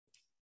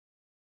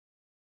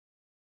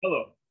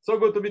Hello. So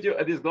good to meet you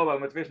at this global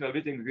motivational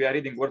meeting. We are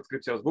reading Word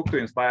Scriptures book to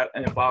inspire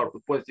and empower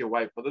the positive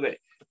vibe for the day.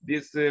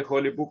 This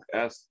holy book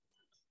is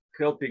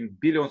helping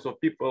billions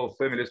of people,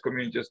 families,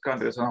 communities,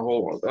 countries, and the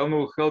whole world. And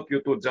will help you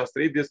to just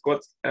read these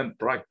quotes and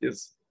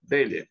practice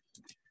daily.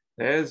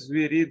 As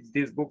we read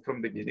this book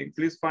from the beginning,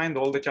 please find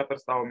all the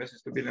chapters on our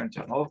Message to Billion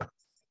channel.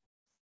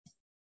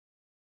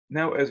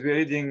 Now, as we're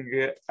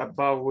reading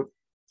about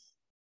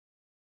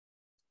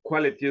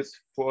qualities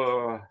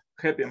for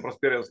happy and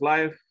prosperous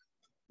life,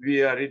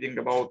 we are reading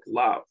about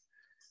love.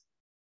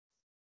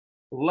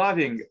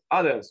 Loving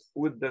others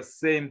with the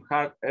same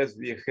heart as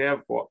we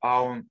have for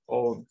our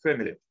own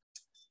family.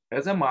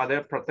 As a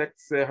mother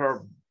protects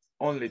her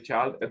only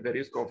child at the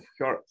risk of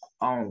her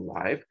own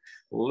life,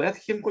 let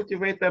him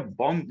cultivate a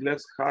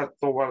boundless heart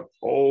toward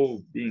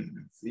all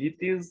beings. It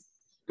is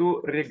to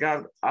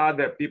regard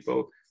other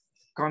people,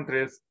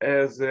 countries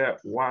as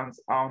one's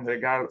own,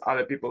 regard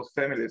other people's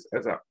families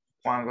as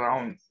one's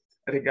own,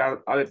 regard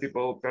other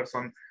people's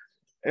person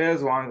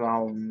as one's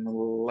own,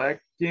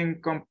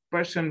 lacking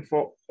compassion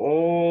for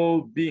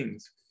all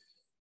beings,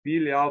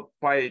 filial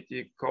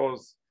piety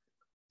cause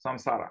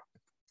samsara.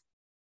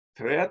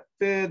 Treat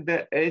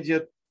the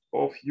aged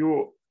of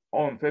your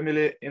own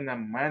family in a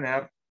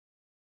manner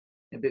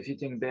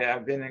befitting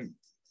their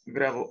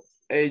venerable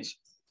age,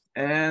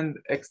 and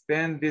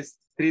extend this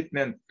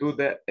treatment to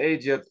the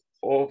aged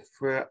of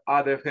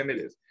other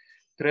families.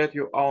 Treat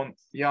your own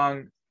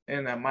young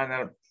in a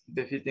manner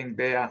befitting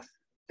their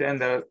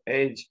tender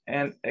age,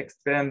 and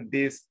extend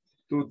this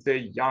to the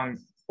young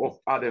of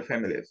other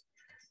families.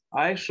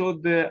 I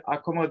should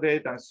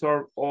accommodate and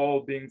serve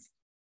all beings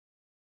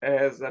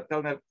as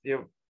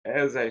alternative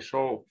as I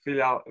show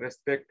filial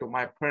respect to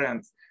my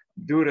parents,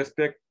 due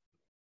respect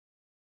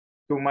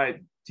to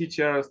my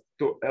teachers,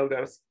 to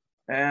elders,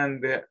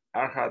 and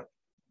arhat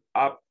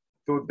up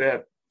to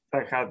the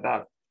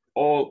tahada,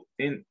 all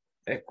in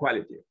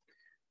equality.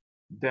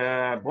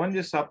 The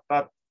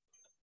Bodhisattva,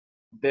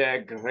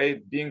 the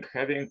great being,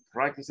 having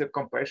practiced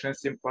compassion,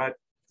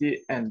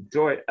 sympathy, and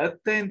joy,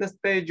 attained the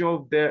stage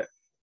of the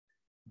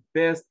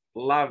best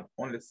loved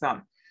only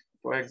son.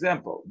 For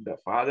example, the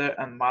father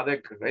and mother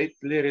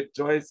greatly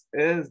rejoice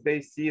as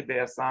they see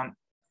their son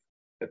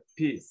at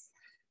peace.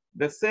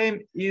 The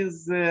same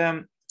is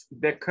the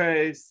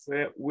case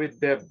with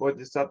the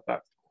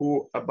Bodhisattva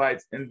who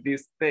abides in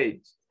this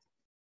stage.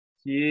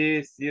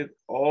 He sees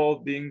all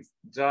beings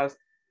just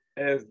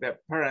as the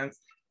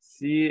parents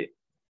see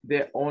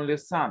the only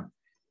son.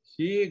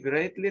 He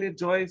greatly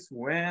rejoices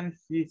when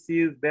he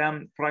sees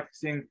them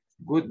practicing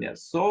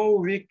goodness.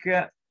 So we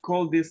can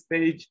call this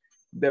stage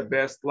the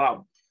best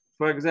love.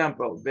 For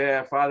example,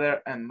 their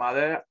father and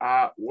mother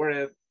are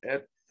worried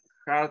at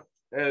heart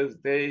as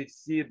they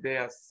see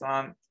their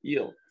son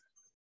ill.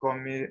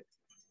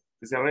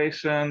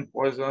 Commiseration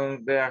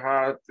poisons their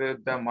heart.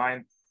 The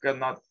mind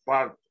cannot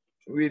part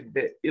with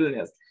the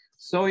illness.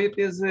 So it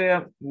is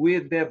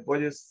with the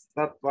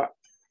Bodhisattva,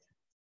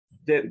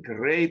 the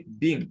great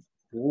being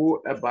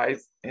who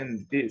abides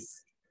in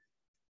this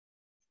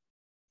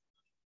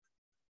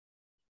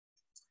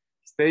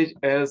stage,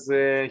 as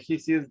he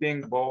sees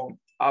being born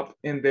up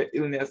in the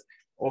illness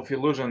of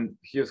illusion,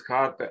 his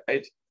heart,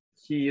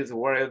 he is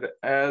worried,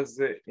 as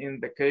in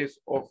the case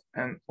of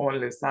an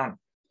only son.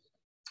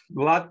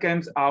 Blood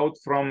comes out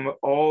from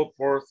all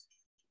pores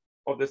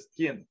of the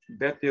skin.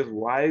 That is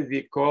why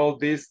we call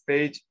this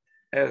stage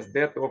as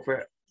death of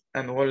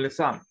an only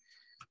son.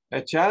 A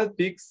child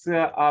picks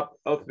up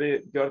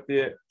earthly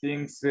dirty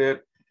things,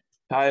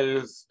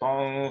 tiles,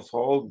 stones,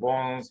 old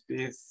bones,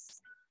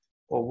 pieces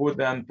of wood,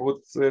 and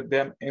puts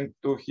them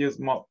into his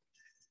mouth,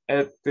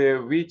 at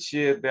which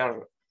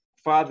their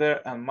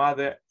father and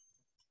mother,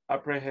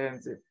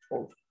 apprehensive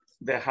of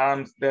the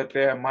harms that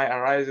might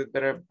arise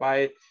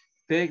thereby,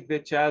 take the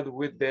child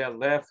with their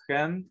left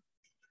hand,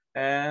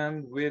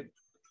 and with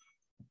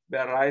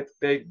the right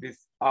take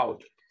this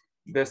out.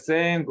 The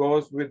same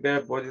goes with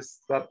the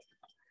Bodhisattva.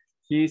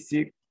 He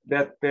sees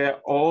that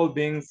all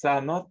beings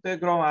are not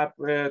grown up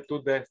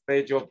to the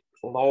stage of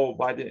low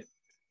body,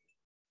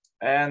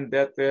 and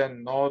that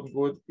not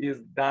good is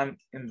done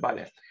in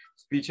body,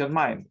 speech, and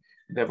mind.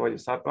 The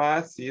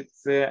Bodhisattva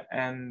sits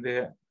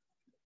and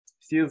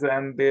sees,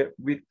 and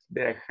with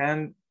the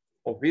hand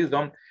of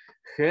wisdom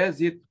has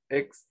it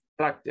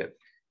extracted.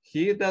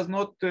 He does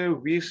not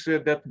wish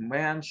that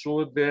man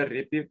should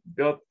repeat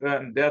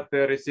that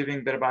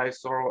receiving thereby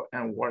sorrow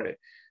and worry.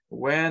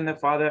 When the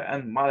father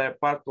and mother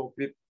part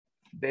with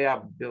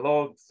their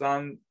beloved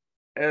son,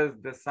 as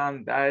the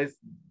son dies,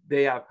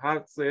 their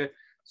hearts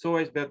so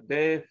much that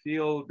they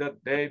feel that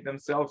they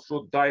themselves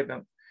should die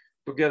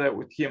together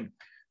with him.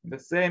 The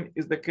same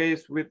is the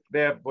case with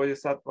the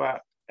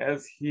Bodhisattva,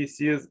 as he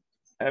sees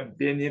a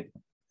benefit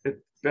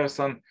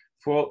person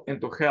fall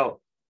into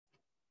hell.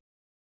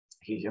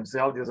 He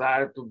himself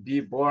desires to be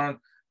born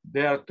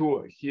there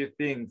too. He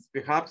thinks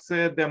perhaps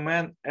the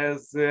man,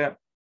 as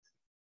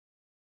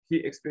he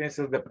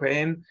experiences the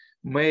pain,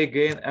 may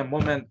gain a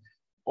moment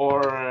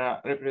or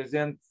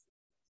represent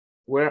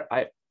where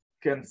I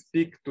can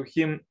speak to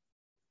him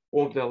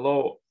of the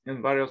law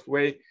in various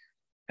ways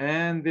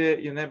and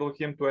enable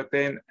him to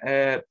attain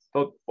a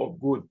thought of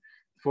good.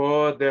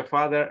 For the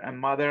father and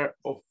mother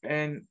of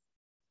an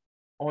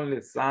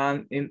only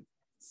son in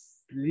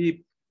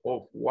sleep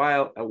of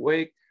while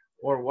awake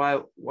or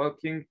while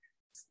walking,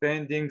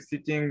 standing,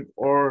 sitting,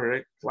 or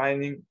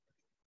reclining,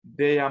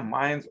 their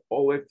minds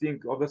always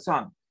think of the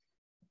son.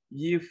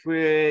 If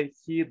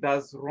he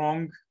does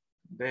wrong,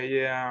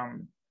 they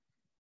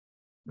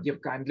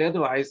give kindly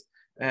advice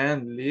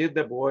and lead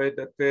the boy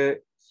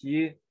that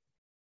he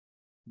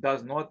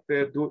does not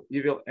do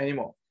evil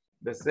anymore.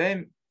 The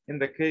same in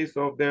the case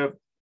of the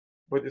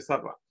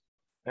Bodhisattva,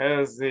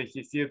 as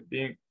he sees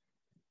being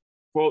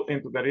fall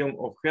into the realm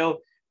of hell,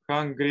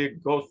 hungry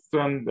ghosts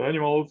and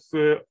animals,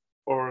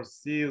 or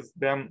sees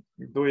them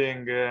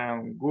doing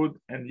good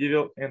and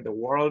evil in the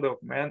world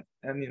of man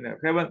and in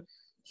heaven,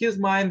 his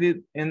mind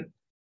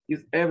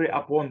is ever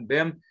upon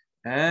them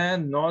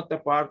and not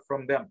apart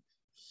from them.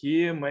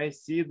 He may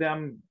see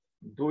them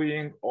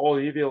doing all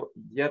evil,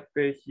 yet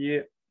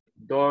he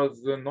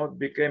does not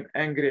become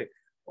angry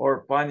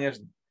or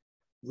punished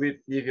with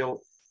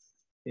evil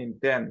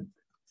intent.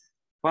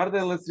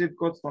 Further, let's read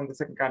quotes from the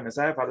second kind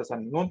Messiah, Father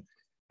Son Nun.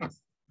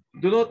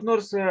 Do not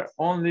nurture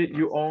only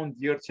your own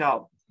dear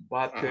child,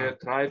 but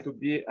try to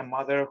be a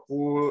mother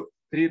who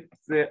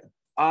treats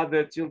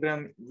other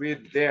children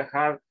with their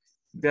heart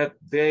that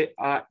they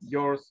are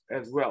yours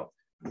as well.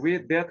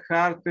 With that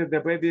heart,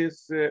 the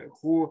babies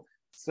who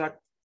suck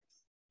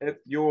at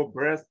your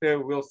breast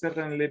will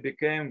certainly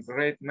become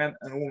great men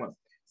and women.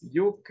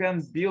 You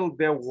can build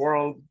the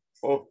world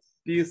of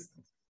peace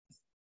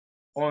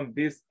on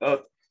this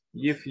earth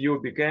if you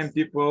become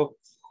people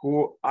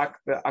who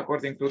act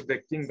according to the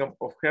kingdom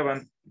of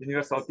heaven,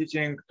 universal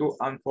teaching to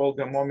unfold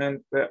the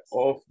moment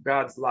of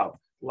God's love,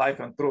 life,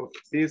 and truth.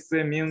 This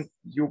means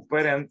you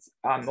parents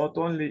are not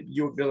only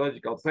you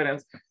biological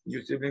parents,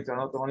 you siblings are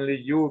not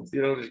only you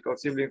biological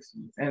siblings,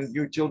 and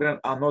you children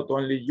are not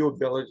only you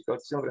biological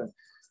children.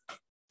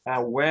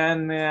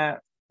 When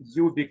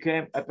you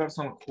became a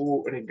person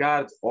who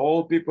regards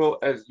all people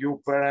as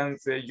you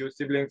parents, you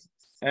siblings,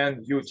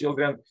 and you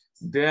children,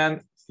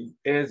 then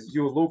as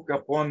you look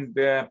upon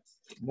the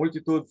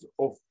multitudes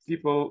of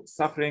people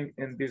suffering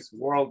in this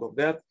world of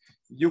death,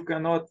 you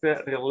cannot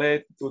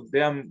relate to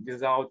them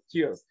without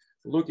tears.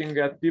 Looking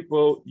at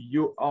people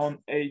your own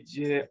age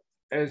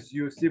as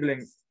you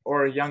siblings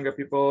or younger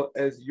people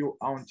as your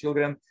own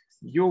children,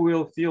 you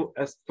will feel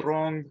a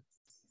strong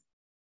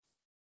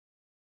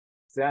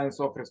sense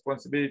of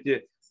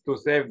responsibility to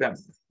save them.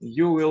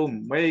 You will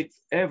make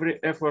every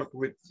effort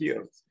with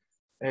tears.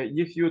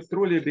 If you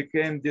truly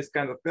became this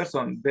kind of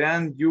person,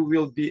 then you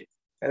will be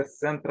a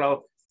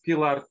central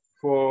pillar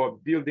for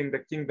building the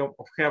kingdom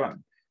of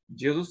heaven.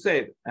 Jesus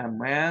said, a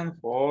man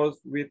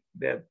falls with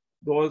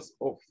those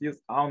of his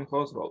own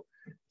household.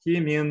 He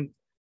means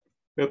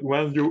that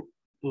when you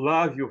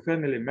love your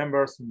family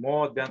members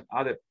more than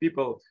other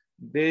people,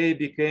 they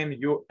became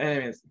your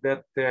enemies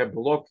that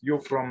block you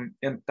from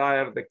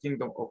entire the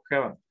kingdom of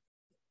heaven.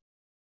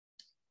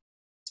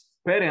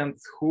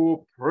 Parents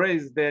who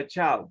praise their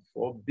child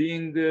for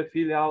being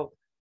filial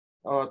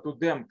to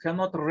them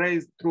cannot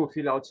raise true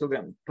filial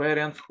children.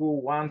 Parents who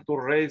want to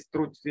raise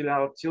true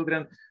filial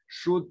children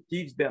should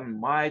teach them,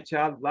 my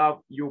child, love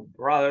you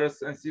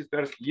brothers and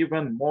sisters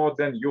even more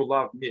than you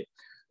love me.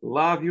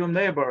 Love your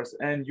neighbors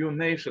and your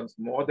nations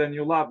more than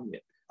you love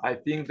me. I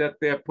think that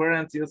their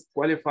parents is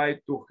qualified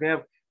to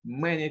have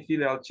many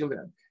filial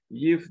children.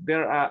 If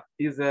there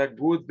is a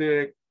good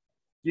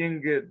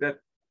king, that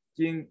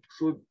king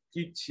should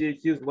teach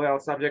his loyal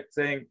subjects,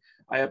 saying,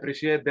 I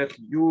appreciate that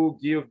you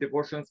give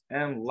devotions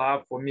and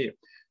love for me.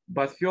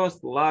 But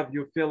first love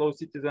your fellow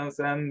citizens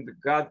and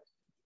God,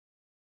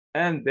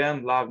 and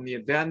then love me.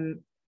 Then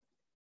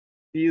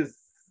is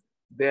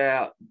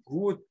the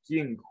good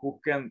king who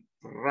can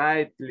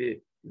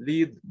rightly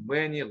lead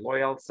many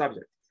loyal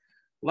subjects.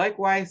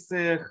 Likewise,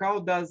 how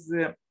does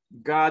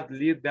God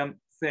lead them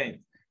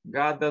saints?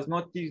 God does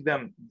not teach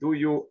them, do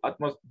you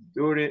utmost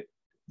duty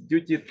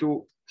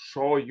to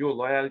show you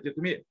loyalty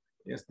to me.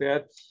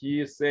 Instead,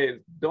 he says,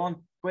 don't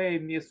pay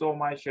me so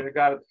much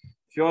regard.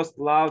 First,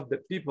 love the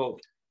people,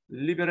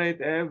 liberate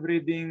every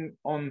being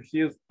on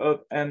his earth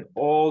and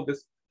all the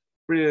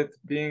spirit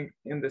being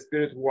in the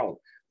spirit world,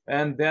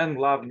 and then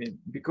love me.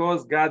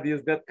 Because God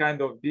is that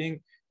kind of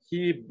being,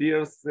 he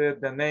bears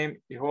the name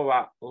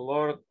Jehovah,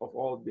 Lord of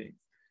all beings.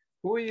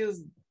 Who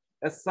is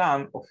a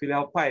son of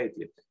filial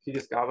piety? He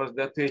discovers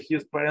that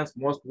his parents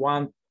most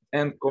want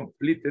and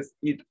completes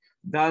it.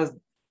 Thus,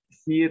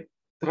 he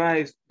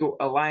tries to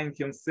align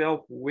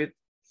himself with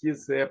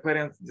his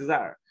parents'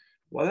 desire.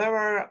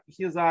 Whatever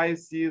his eye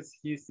sees,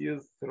 he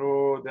sees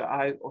through the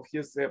eyes of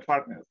his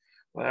partner.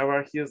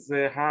 Whatever his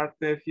heart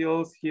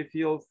feels, he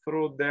feels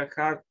through the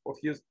heart of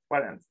his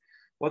parents.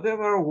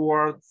 Whatever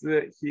words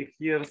he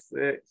hears,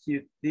 he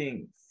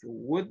thinks.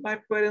 Would my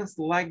parents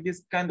like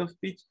this kind of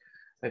speech?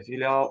 A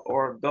filial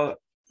or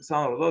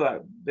son or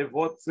daughter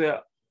devotes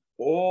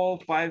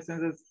all five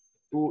senses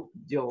to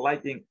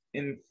delighting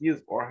in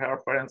his or her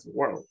parents'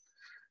 world.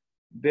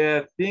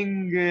 The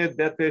thing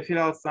that the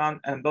filial son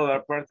and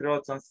other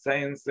patriots and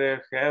saints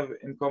have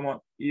in common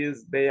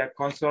is their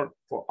concern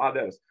for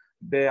others,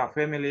 their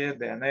family,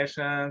 their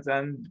nations,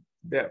 and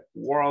the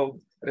world,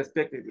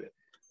 respectively.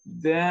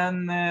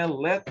 Then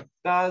let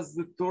us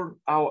turn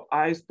our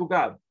eyes to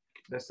God,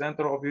 the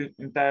center of the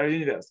entire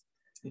universe.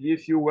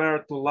 If you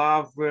were to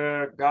love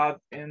God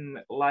in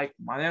like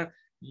manner,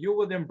 you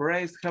would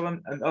embrace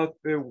heaven and earth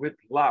with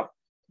love.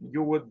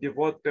 You would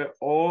devote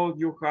all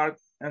your heart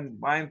and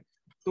mind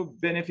to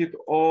benefit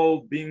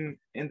all beings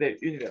in the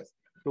universe,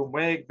 to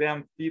make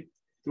them fit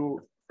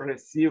to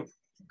receive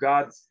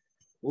God's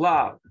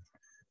love.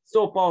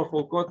 So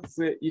powerful quotes.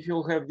 If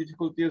you have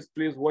difficulties,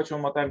 please watch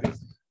one more time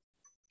this.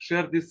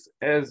 Share this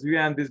as you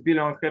and this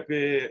billion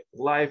happy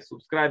live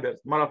subscribers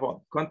marathon.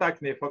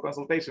 Contact me for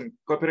consultation,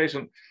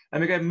 cooperation,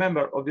 and become a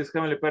member of this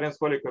Heavenly Parents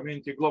Holy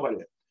community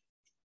globally.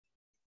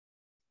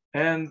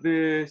 And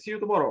see you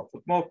tomorrow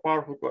with more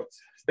powerful quotes.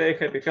 Stay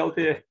happy,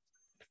 healthy,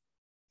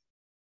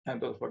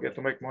 and don't forget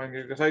to make more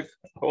exercise.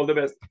 All the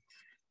best.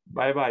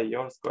 Bye bye.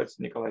 Yours, Coach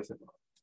Nikolai Sepov.